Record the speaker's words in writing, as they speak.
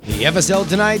The FSL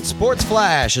Tonight Sports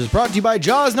Flash is brought to you by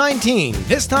Jaws 19.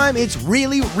 This time it's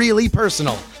really, really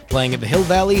personal. Playing at the Hill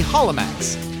Valley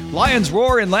Holomax. Lions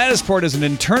Roar in Lannisport as an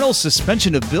internal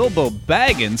suspension of Bilbo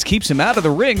Baggins keeps him out of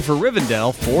the ring for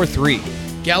Rivendell 4-3.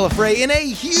 Gallifrey in a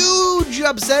huge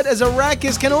upset as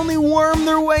Arrakis can only worm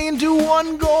their way into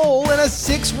one goal in a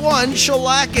 6-1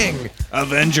 shellacking.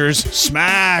 Avengers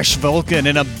smash Vulcan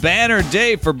in a banner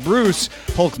day for Bruce.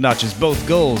 Hulk notches both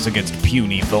goals against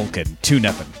puny Vulcan,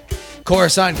 2-0.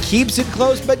 Coruscant keeps it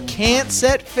close but can't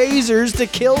set phasers to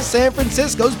kill San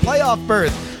Francisco's playoff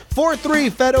berth.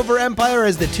 4-3 fed over Empire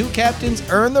as the two captains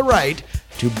earn the right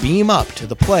to beam up to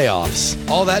the playoffs.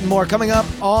 All that and more coming up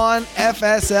on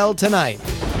FSL Tonight.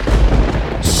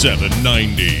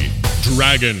 790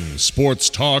 Dragon Sports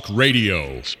Talk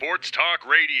Radio. Sports Talk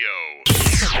Radio.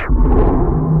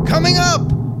 Coming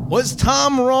up, was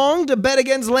Tom wrong to bet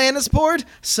against Lannisport?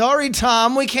 Sorry,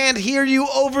 Tom, we can't hear you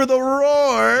over the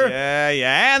roar.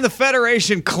 Yeah, and the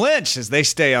Federation clinch as they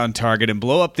stay on target and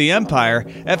blow up the Empire.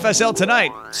 FSL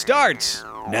Tonight starts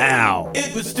now.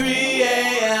 It was 3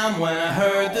 a.m. when I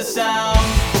heard the sound.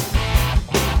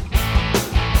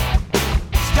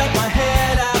 Stuck my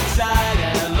head outside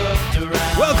and I looked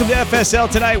around. Welcome to FSL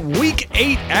Tonight, Week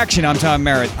 8 action. I'm Tom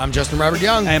Merritt. I'm Justin Robert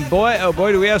Young. And boy, oh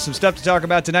boy, do we have some stuff to talk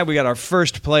about tonight. We got our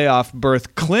first playoff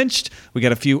berth clinched. We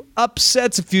got a few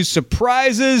upsets, a few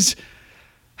surprises.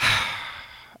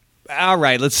 All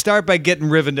right, let's start by getting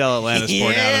Rivendell at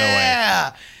Lannisport out of the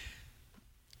way.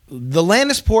 The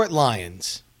Lannisport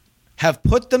Lions have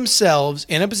put themselves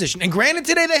in a position, and granted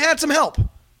today they had some help.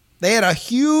 They had a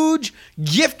huge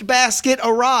gift basket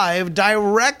arrive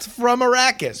direct from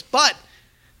Arrakis, but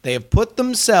they have put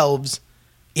themselves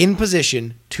in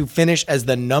position to finish as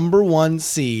the number 1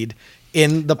 seed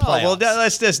in the playoffs. Oh, well,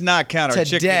 let's just not count our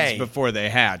Today. chickens before they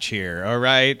hatch here, all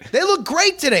right? They look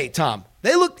great today, Tom.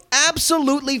 They looked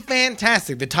absolutely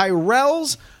fantastic. The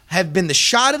Tyrells have been the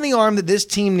shot in the arm that this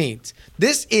team needs.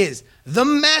 This is the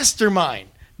mastermind,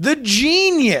 the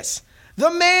genius, the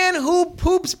man who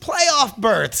poops playoff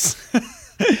berths.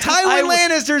 Tywin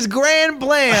Lannister's grand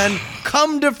plan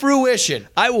come to fruition.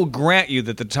 I will grant you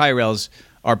that the Tyrells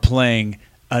are playing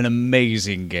an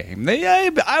amazing game.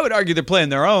 I would argue they're playing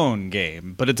their own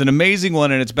game, but it's an amazing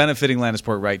one, and it's benefiting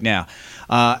Lannisport right now.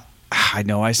 I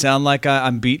know I sound like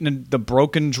I'm beating the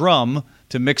broken drum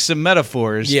to mix some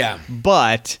metaphors. Yeah.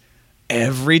 But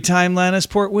every time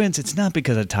Lannisport wins, it's not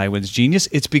because of Tywin's genius.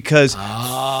 It's because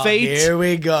fate Here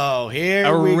we go.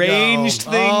 arranged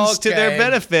things to their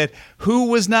benefit. Who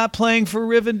was not playing for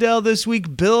Rivendell this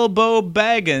week? Bilbo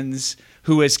Baggins,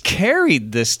 who has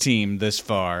carried this team this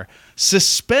far,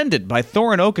 suspended by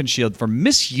Thorin Oakenshield for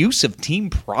misuse of team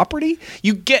property?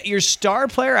 You get your star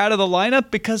player out of the lineup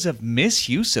because of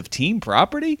misuse of team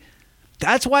property?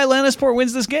 That's why Lannisport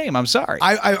wins this game. I'm sorry.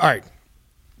 All right.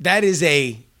 That is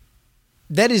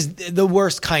the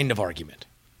worst kind of argument.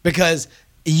 Because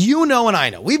you know and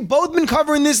I know. We've both been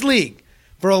covering this league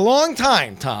for a long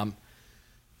time, Tom.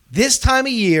 This time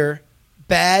of year,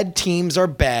 bad teams are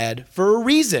bad for a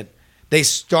reason. They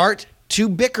start to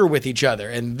bicker with each other.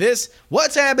 And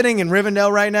what's happening in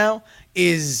Rivendell right now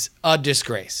is a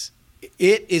disgrace.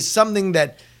 It is something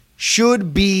that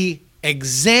should be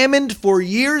examined for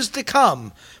years to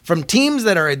come from teams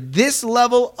that are at this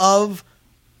level of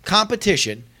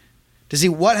competition to see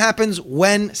what happens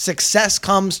when success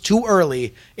comes too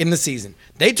early in the season.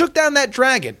 They took down that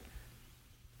dragon,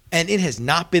 and it has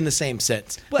not been the same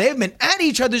since. They have been at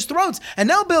each other's throats, and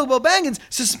now Bilbo Baggins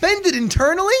suspended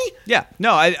internally? Yeah,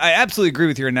 no, I absolutely agree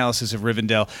with your analysis of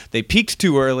Rivendell. They peaked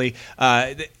too early.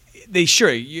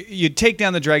 You take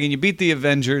down the dragon, you beat the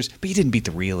Avengers, but you didn't beat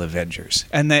the real Avengers.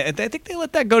 And I think they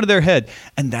let that go to their head.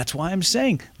 And that's why I'm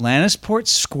saying Lannisport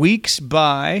squeaks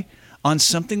by on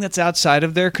something that's outside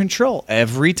of their control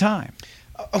every time.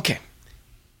 Okay.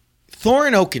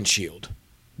 Thorin Oakenshield,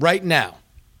 right now,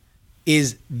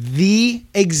 is the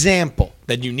example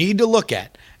that you need to look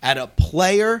at a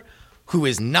player who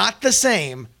is not the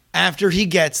same after he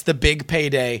gets the big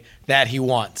payday that he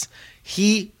wants.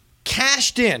 He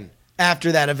cashed in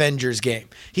after that Avengers game.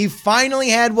 He finally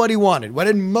had what he wanted, what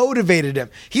had motivated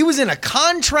him. He was in a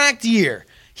contract year.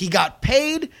 He got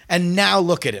paid, and now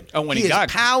look at him. Oh, when he is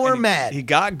power mad. He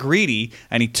got greedy,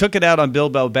 and he took it out on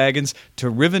Bilbo Baggins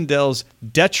to Rivendell's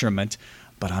detriment.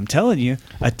 But I'm telling you,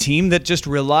 a team that just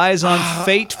relies on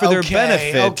fate for their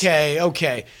benefit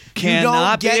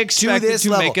cannot be expected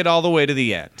to make it all the way to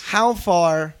the end. How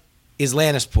far is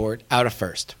Lannisport out of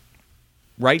first?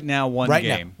 Right now, one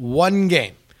game. One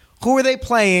game. Who are they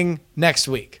playing next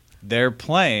week? They're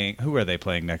playing. Who are they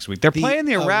playing next week? They're playing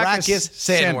the Arrakis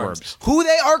Sandworms. Who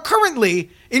they are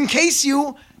currently, in case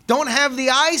you don't have the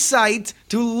eyesight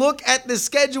to look at the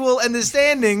schedule and the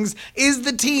standings is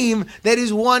the team that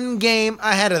is one game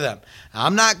ahead of them.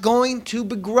 I'm not going to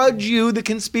begrudge you the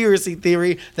conspiracy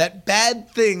theory that bad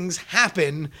things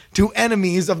happen to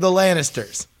enemies of the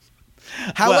Lannisters.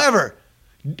 However,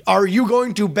 are you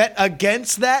going to bet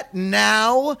against that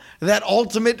now that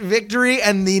ultimate victory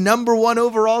and the number 1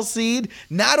 overall seed,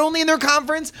 not only in their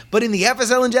conference, but in the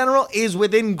FSL in general, is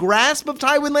within grasp of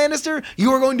Tywin Lannister?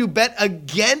 You are going to bet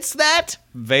against that?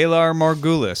 Valar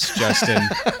Morghulis, Justin.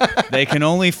 They can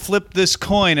only flip this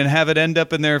coin and have it end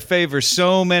up in their favor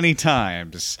so many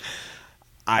times.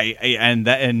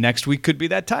 And next week could be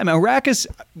that time. Arrakis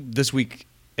this week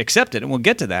accepted, and we'll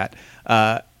get to that,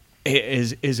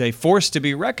 is a force to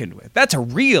be reckoned with. That's a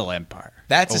real empire.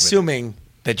 That's assuming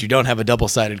that you don't have a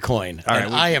double-sided coin. All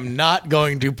right, I am not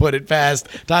going to put it past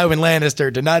Tywin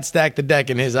Lannister to not stack the deck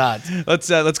in his odds. Let's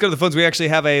go to the phones. We actually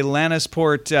have a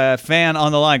Lannisport fan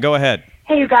on the line. Go ahead.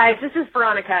 Hey, you guys. This is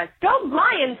Veronica. Go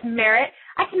Lions, Merritt.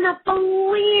 I cannot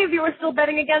believe you were still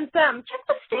betting against them. Check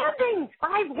the standings.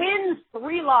 5 wins,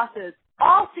 3 losses.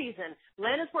 All season,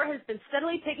 Lannisport has been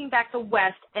steadily taking back the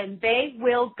West, and they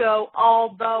will go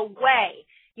all the way.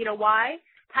 You know why?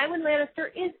 Tywin Lannister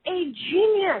is a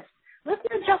genius. Listen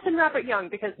to Justin Robert Young,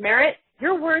 because, Merritt,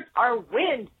 your words are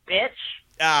wind, bitch.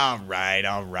 All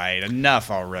right. Enough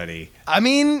already. I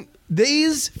mean,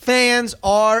 these fans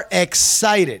are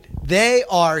excited. They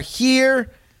are here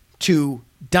to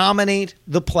dominate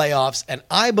the playoffs, and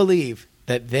I believe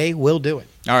that they will do it.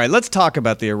 All right, let's talk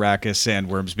about the Arrakis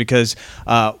Sandworms, because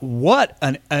what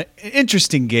an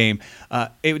interesting game.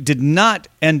 It did not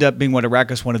end up being what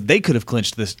Arrakis wanted. They could have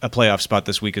clinched a playoff spot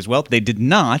this week as well. They did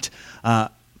not.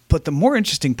 But the more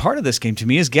interesting part of this game to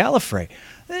me is Gallifrey.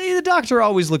 The Doctor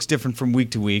always looks different from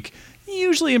week to week.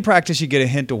 Usually in practice you get a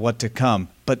hint of what to come.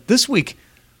 But this week,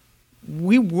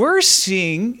 we were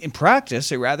seeing in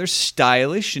practice a rather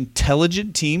stylish,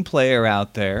 intelligent team player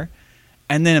out there.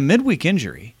 And then a midweek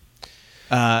injury.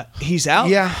 He's out.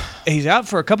 Yeah. He's out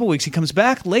for a couple weeks. He comes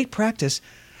back late practice.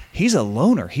 He's a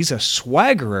loner. He's a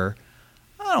swaggerer.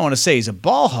 I don't want to say he's a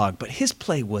ball hog, but his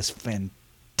play was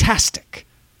fantastic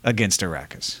against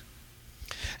Arrakis.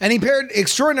 And he paired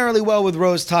extraordinarily well with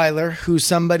Rose Tyler, who's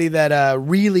somebody that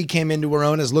really came into her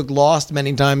own, has looked lost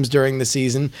many times during the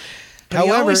season. But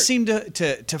however, he always seemed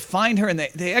to find her, and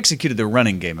they executed their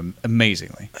running game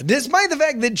amazingly. Despite the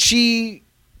fact that she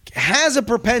has a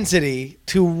propensity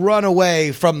to run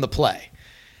away from the play.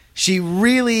 She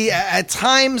really, at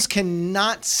times,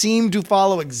 cannot seem to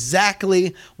follow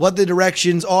exactly what the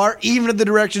directions are, even if the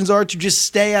directions are to just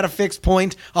stay at a fixed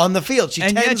point on the field. She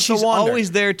and tends yet to she's wander.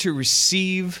 Always there to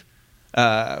receive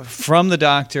from the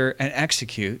Doctor and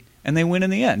execute, and they win in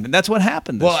the end. And that's what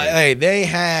happened this week. Hey, they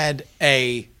had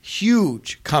a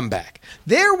huge comeback.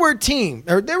 There were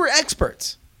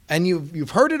experts, and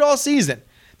you've heard it all season,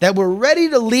 that were ready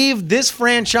to leave this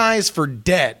franchise for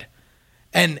dead.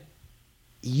 And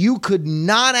you could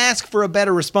not ask for a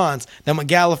better response than what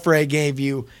Gallifrey gave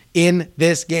you in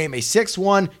this game. A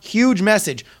 6-1, huge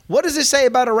message. What does this say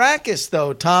about Arrakis,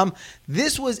 though, Tom?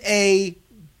 This was a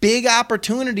big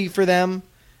opportunity for them,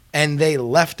 and they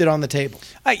left it on the table.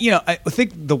 I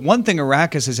think the one thing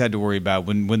Arrakis has had to worry about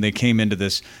when they came into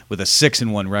this with a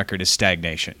 6-1 record is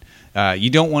stagnation. You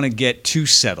don't want to get too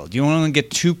settled. You don't want to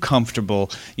get too comfortable.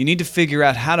 You need to figure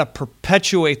out how to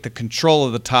perpetuate the control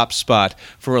of the top spot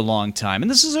for a long time.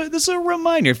 And this is a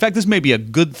reminder. In fact, this may be a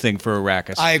good thing for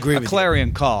Arrakis. I agree with you. A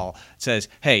clarion call says,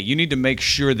 hey, you need to make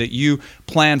sure that you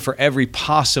plan for every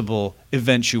possible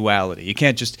eventuality. You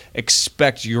can't just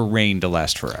expect your reign to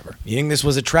last forever. You think this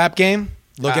was a trap game?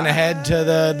 Looking ahead to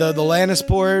the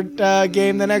Lannisport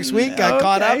game the next week, got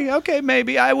caught up. Okay,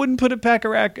 maybe I wouldn't put it past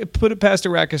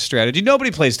Arrakis' strategy.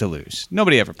 Nobody plays to lose.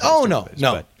 Nobody ever plays to lose.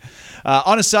 No. But,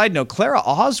 on a side note, Clara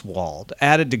Oswald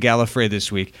added to Gallifrey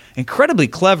this week. Incredibly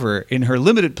clever in her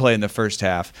limited play in the first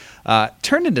half.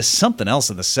 Turned into something else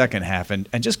in the second half and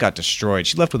just got destroyed.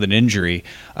 She left with an injury.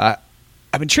 I'm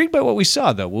intrigued by what we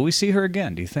saw, though. Will we see her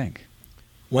again, do you think?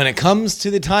 When it comes to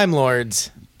the Time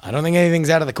Lords, I don't think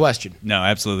anything's out of the question. No,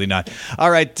 absolutely not.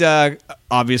 All right,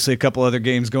 obviously a couple other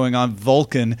games going on.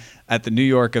 Vulcan at the New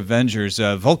York Avengers.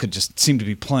 Vulcan just seemed to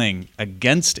be playing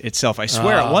against itself. I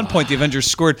swear at one point the Avengers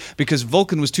scored because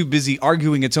Vulcan was too busy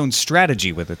arguing its own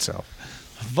strategy with itself.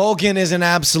 Vulcan is an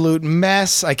absolute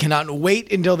mess. I cannot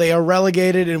wait until they are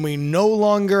relegated and we no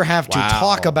longer have to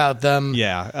talk about them.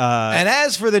 Yeah. And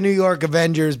as for the New York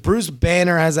Avengers, Bruce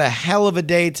Banner has a hell of a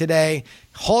day today.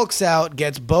 Hulks out,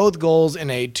 gets both goals in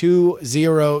a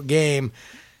 2-0 game.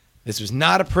 This was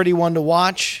not a pretty one to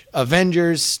watch.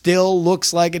 Avengers still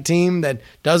looks like a team that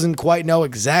doesn't quite know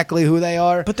exactly who they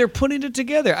are. But they're putting it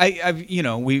together.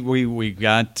 We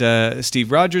got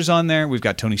Steve Rogers on there. We've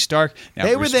got Tony Stark. Now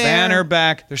They Bruce were there. Banner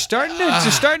back. They're starting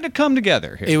to come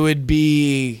together here. It would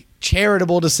be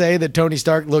charitable to say that Tony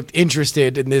Stark looked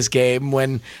interested in this game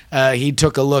when he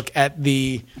took a look at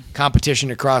the competition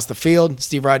across the field.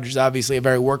 Steve Rogers, obviously a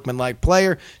very workmanlike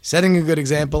player, setting a good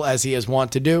example as he is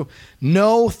wont to do.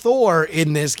 No Thor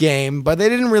in this game, but they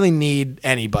didn't really need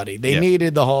anybody. They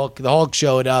needed the Hulk. The Hulk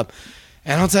showed up.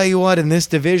 And I'll tell you what, in this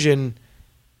division,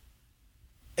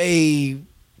 a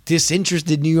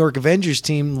disinterested New York Avengers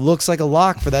team looks like a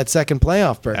lock for that second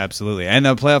playoff berth. Absolutely. And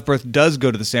the playoff berth does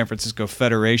go to the San Francisco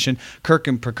Federation. Kirk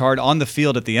and Picard on the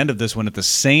field at the end of this one at the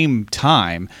same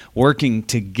time, working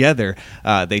together.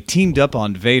 They teamed up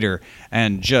on Vader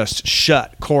and just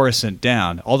shut Coruscant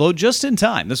down, although just in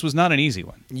time. This was not an easy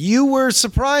one. You were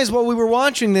surprised while we were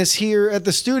watching this here at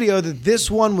the studio that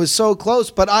this one was so close,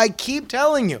 but I keep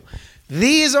telling you,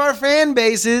 these are fan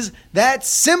bases that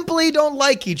simply don't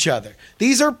like each other.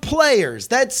 These are players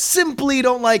that simply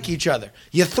don't like each other.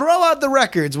 You throw out the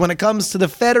records when it comes to the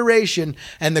Federation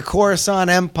and the Coruscant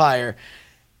Empire.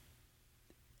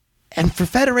 And for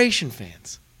Federation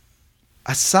fans,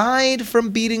 aside from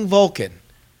beating Vulcan,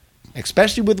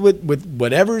 especially with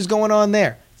whatever's going on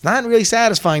there, it's not really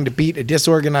satisfying to beat a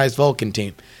disorganized Vulcan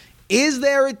team. Is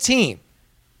there a team?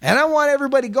 And I want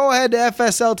everybody go ahead to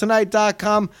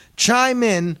FSLtonight.com, chime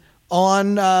in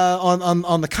on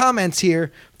the comments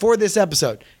here for this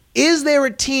episode. Is there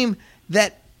a team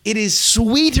that it is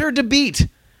sweeter to beat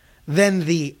than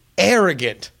the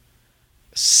arrogant,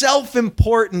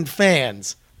 self-important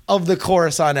fans of the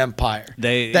Coruscant Empire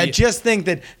that just think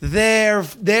that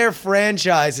their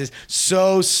franchise is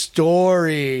so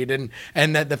storied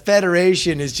and that the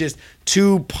Federation is just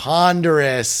too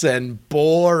ponderous and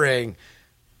boring?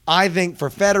 I think for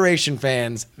Federation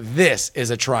fans, this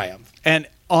is a triumph. And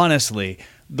honestly,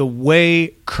 the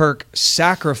way Kirk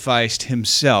sacrificed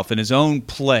himself in his own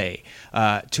play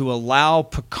to allow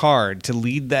Picard to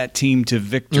lead that team to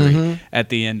victory at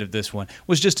the end of this one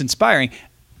was just inspiring.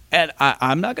 And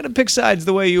I'm not going to pick sides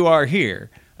the way you are here.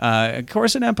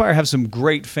 Coruscant Empire have some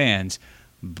great fans,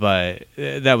 but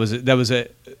that was a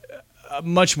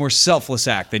much more selfless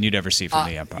act than you'd ever see from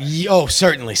the Empire. Oh,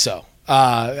 certainly so.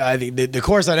 I think the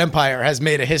Coruscant Empire has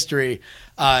made a history,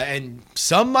 and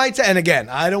some might say, and again,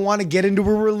 I don't want to get into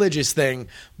a religious thing,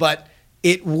 but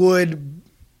it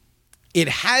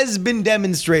has been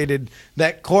demonstrated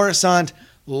that Coruscant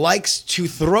likes to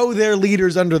throw their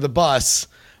leaders under the bus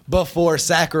before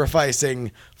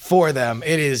sacrificing for them.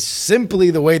 It is simply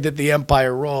the way that the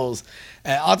Empire rolls.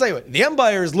 I'll tell you what, the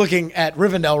Empire is looking at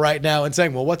Rivendell right now and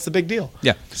saying, well, what's the big deal?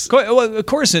 Yeah. Well,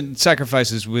 Coruscant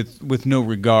sacrifices with no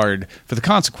regard for the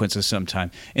consequences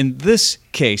sometime. In this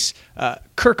case,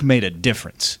 Kirk made a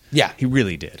difference. Yeah. He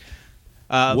really did.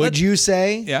 Would you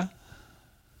say Yeah.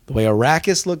 the way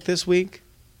Arrakis looked this week,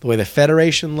 the way the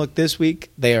Federation looked this week,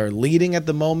 they are leading at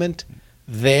the moment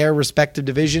their respective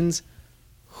divisions?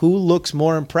 Who looks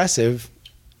more impressive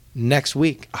next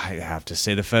week? I have to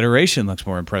say the Federation looks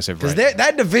more impressive Because right now.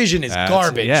 that division is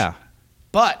garbage. Yeah.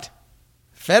 But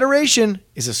Federation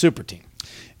is a super team.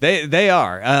 They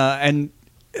are. And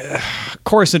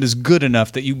Coruscant is good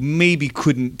enough that you maybe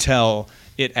couldn't tell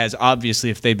it as obviously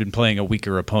if they'd been playing a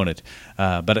weaker opponent.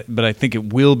 But I think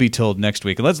it will be told next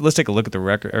week. And let's take a look at the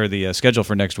record or the schedule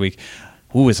for next week.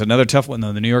 Ooh, it's another tough one,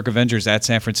 though. The New York Avengers at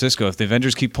San Francisco. If the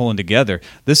Avengers keep pulling together,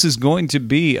 this is going to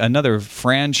be another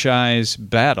franchise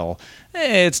battle.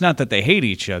 It's not that they hate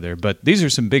each other, but these are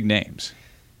some big names.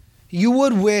 You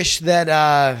would wish that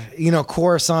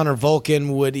Coruscant or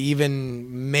Vulcan would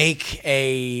even make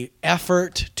a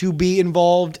effort to be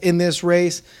involved in this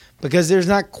race, because there's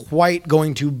not quite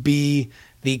going to be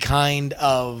the kind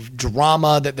of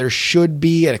drama that there should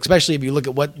be, and especially if you look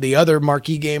at what the other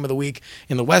marquee game of the week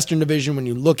in the Western Division, when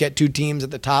you look at two teams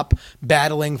at the top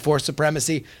battling for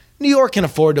supremacy, New York can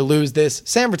afford to lose this.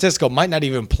 San Francisco might not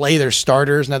even play their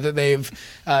starters now that they've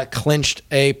clinched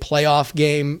a playoff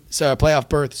game, so a playoff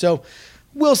berth. So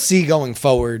we'll see going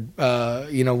forward,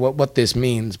 what this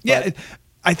means. But Yeah,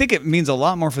 I think it means a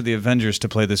lot more for the Avengers to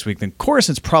play this week than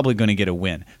Coruscant's probably going to get a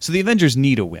win. So the Avengers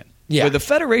need a win. Yeah. Where the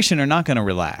Federation are not going to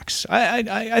relax.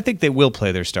 I think they will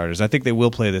play their starters. I think they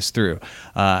will play this through.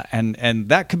 And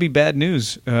that could be bad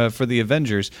news for the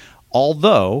Avengers.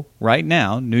 Although, right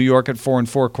now, New York at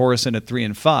 4-4, Coruscant at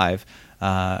 3-5,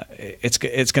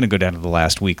 it's going to go down to the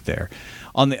last week there.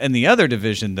 In the other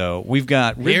division, though, we've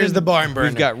got Here's the barn burner.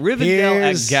 We've got Rivendell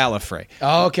at Gallifrey.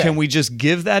 Okay. Can we just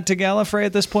give that to Gallifrey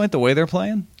at this point, the way they're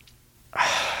playing?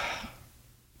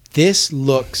 this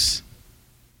looks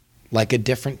like a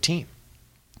different team.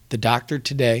 The doctor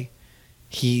today,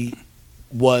 he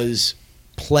was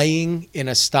playing in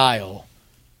a style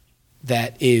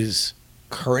that is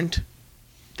current,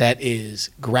 that is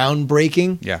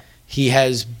groundbreaking. Yeah. He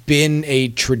has been a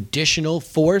traditional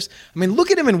force. I mean, look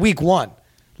at him in week 1.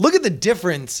 Look at the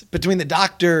difference between the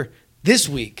doctor this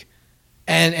week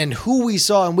and who we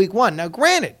saw in week 1. Now,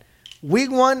 granted, week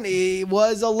 1 he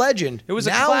was a legend. It was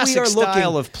a classic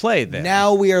style of play then.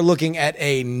 Now we are looking at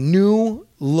a new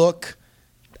look.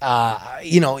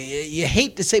 You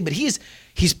hate to say, but he's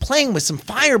playing with some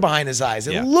fire behind his eyes.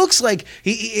 It looks like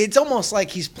it's almost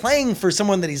like he's playing for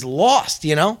someone that he's lost,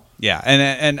 Yeah,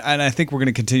 and I think we're going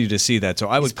to continue to see that. So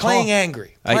he's playing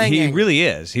angry. Really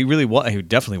is. He really was. He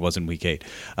definitely was in week 8.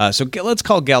 So let's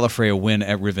call Gallifrey a win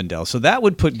at Rivendell. So that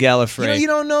would put Gallifrey. You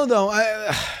don't know though.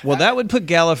 That would put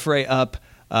Gallifrey up.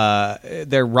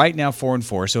 They're right now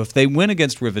 4-4. So if they win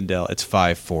against Rivendell, it's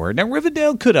 5-4. Now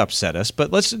Rivendell could upset us,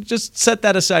 but let's just set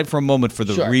that aside for a moment for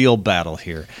the real battle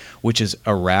here, which is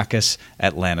Arrakis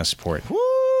at Lannisport.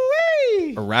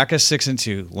 Woo-wee! Arrakis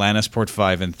 6-2, Lannisport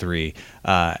 5-3,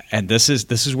 and this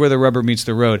is where the rubber meets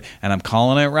the road. And I'm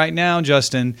calling it right now,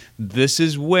 Justin. This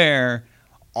is where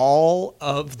all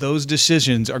of those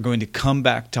decisions are going to come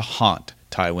back to haunt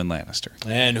Tywin Lannister.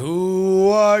 And who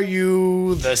are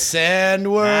you? The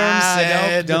sandworm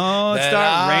said. Don't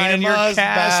start raining your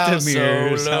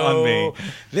Castameres on me.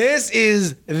 This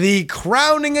is the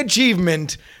crowning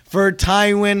achievement for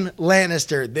Tywin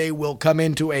Lannister. They will come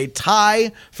into a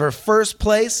tie for first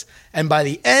place, and by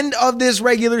the end of this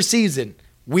regular season,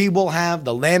 we will have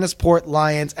the Lannisport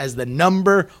Lions as the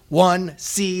number 1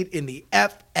 seed in the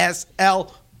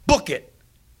FSL. Book it.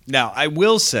 Now, I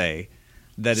will say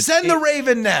that send the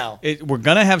Raven now. We're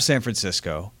going to have San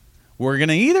Francisco. We're going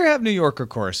to either have New York or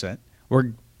Coruscant.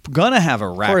 We're going to have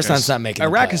Arrakis. Coruscant's not making the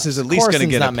playoffs. Arrakis is at least going to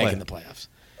get not making the playoffs.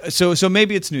 So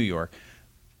maybe it's New York.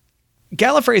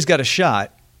 Gallifrey's got a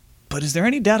shot, but is there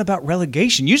any doubt about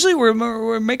relegation? Usually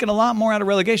we're making a lot more out of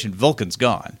relegation. Vulcan's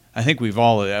gone. I think we've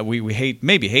all we hate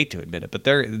to admit it, but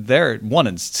they're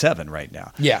 1-7 right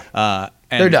now. Yeah.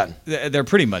 They're done. They're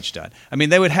pretty much done. I mean,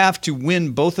 they would have to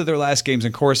win both of their last games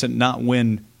and Coruscant not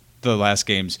win the last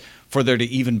games for there to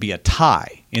even be a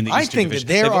tie in the Eastern Division. I think that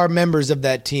there are members of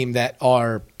that team that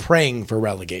are praying for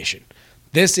relegation.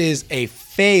 This is a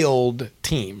failed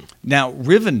team. Now,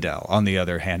 Rivendell, on the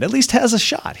other hand, at least has a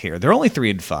shot here. They're only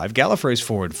 3-5. Gallifrey's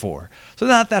 4-4. So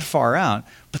they're not that far out,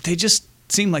 but they just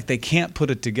seem like they can't put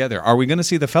it together. Are we going to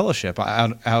see the Fellowship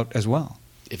out as well?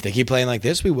 If they keep playing like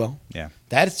this, we will. Yeah.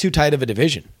 That is too tight of a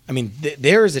division. I mean,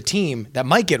 there is a team that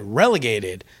might get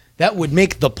relegated that would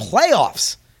make the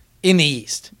playoffs in the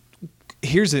East.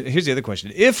 Here's the other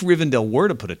question. If Rivendell were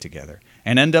to put it together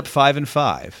and end up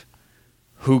 5-5,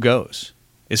 who goes?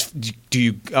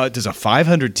 Does a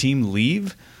 500 team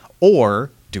leave,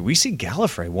 or do we see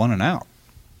Gallifrey 1 and out?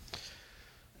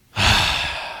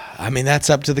 I mean, that's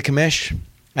up to the commish.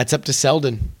 That's up to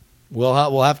Selden.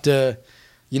 We'll have to,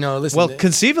 listen. Well,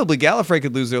 conceivably, Gallifrey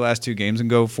could lose their last 2 games and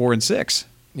go 4-6.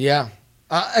 Yeah.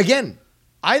 Again,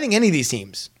 I think any of these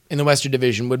teams in the Western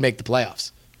Division would make the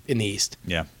playoffs in the East.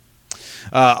 Yeah.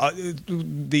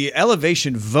 The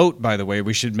elevation vote, by the way,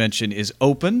 we should mention, is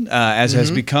open, as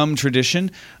has become tradition.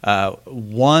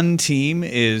 One team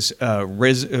is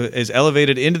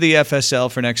elevated into the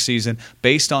FSL for next season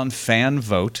based on fan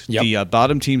vote. Yep. The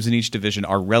bottom teams in each division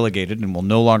are relegated and will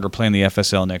no longer play in the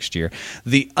FSL next year.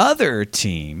 The other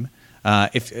team...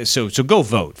 So go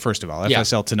vote, first of all. Yeah.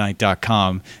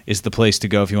 FSLtonight.com is the place to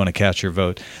go if you want to cast your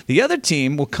vote. The other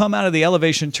team will come out of the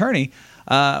elevation tourney,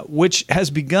 which has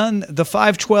begun the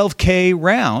 512K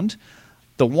round.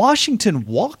 The Washington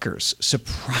Walkers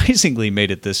surprisingly made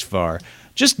it this far,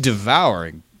 just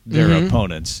devouring their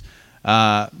opponents.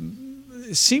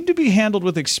 Seem to be handled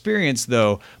with experience,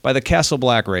 though, by the Castle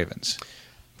Black Ravens.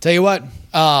 Tell you what,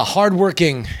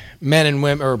 hardworking men and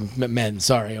women, of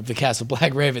the Castle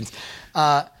Black Ravens.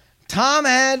 Tom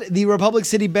had the Republic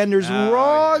City Benders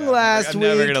wrong last week. I'm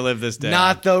never going to live this down.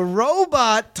 Not the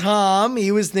robot Tom.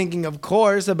 He was thinking, of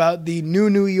course, about the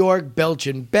New York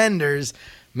Belgian Benders.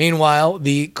 Meanwhile,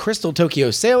 the Crystal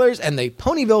Tokyo Sailors and the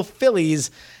Ponyville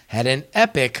Phillies had an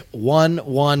epic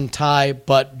 1-1 tie,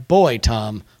 but boy,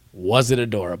 Tom, was it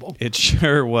adorable. It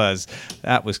sure was.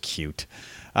 That was cute.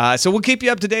 So we'll keep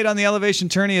you up to date on the elevation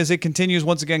tourney as it continues,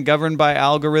 once again governed by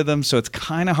algorithms, so it's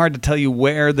kind of hard to tell you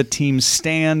where the teams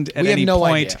stand at any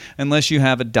point unless you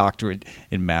have a doctorate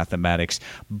in mathematics.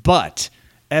 But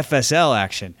FSL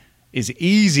action, is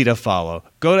easy to follow.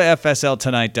 Go to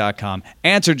FSLtonight.com,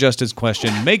 answer Justin's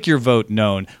question, make your vote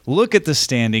known, look at the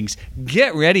standings,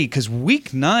 get ready, because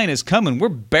Week 9 is coming. We're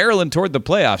barreling toward the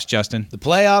playoffs, Justin. The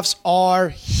playoffs are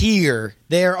here.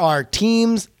 There are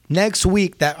teams next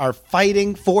week that are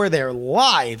fighting for their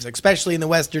lives, especially in the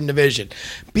Western Division.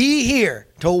 Be here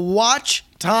to watch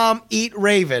Tom eat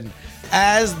Raven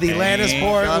as the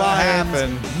Lannisport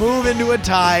Lions move into a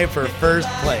tie for first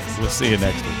place. We'll see you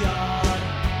next week.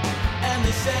 And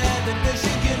they said that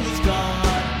Michigan was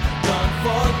gone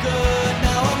for good.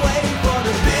 Now I'm waiting for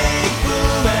the big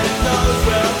boom, and it knows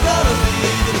where I'm gonna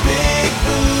be. The big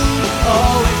boom,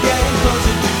 always getting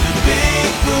closer to the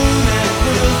big boom, and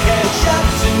we'll catch up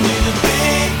to me. The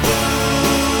big boom.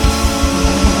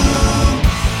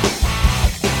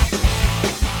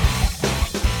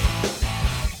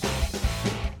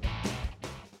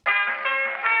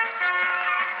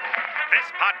 This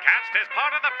podcast is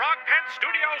part of the Frog Pants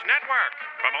Studios Network.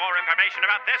 For more information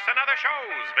about this and other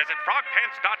shows, visit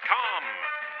frogpants.com.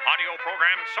 Audio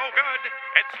program so good,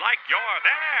 it's like you're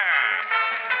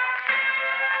there.